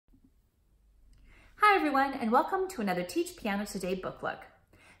everyone, and welcome to another Teach Piano Today book look.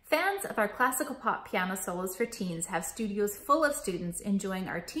 Fans of our classical pop piano solos for teens have studios full of students enjoying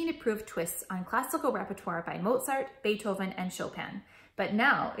our teen-approved twists on classical repertoire by Mozart, Beethoven, and Chopin. But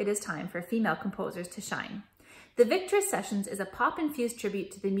now it is time for female composers to shine. The Victress Sessions is a pop-infused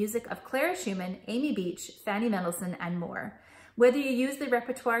tribute to the music of Clara Schumann, Amy Beach, Fanny Mendelssohn, and more. Whether you use the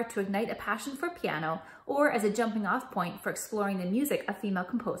repertoire to ignite a passion for piano or as a jumping off point for exploring the music of female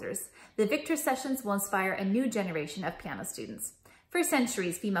composers, the Victress Sessions will inspire a new generation of piano students. For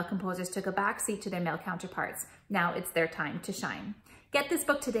centuries, female composers took a backseat to their male counterparts. Now it's their time to shine. Get this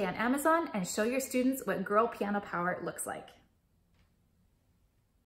book today on Amazon and show your students what girl piano power looks like.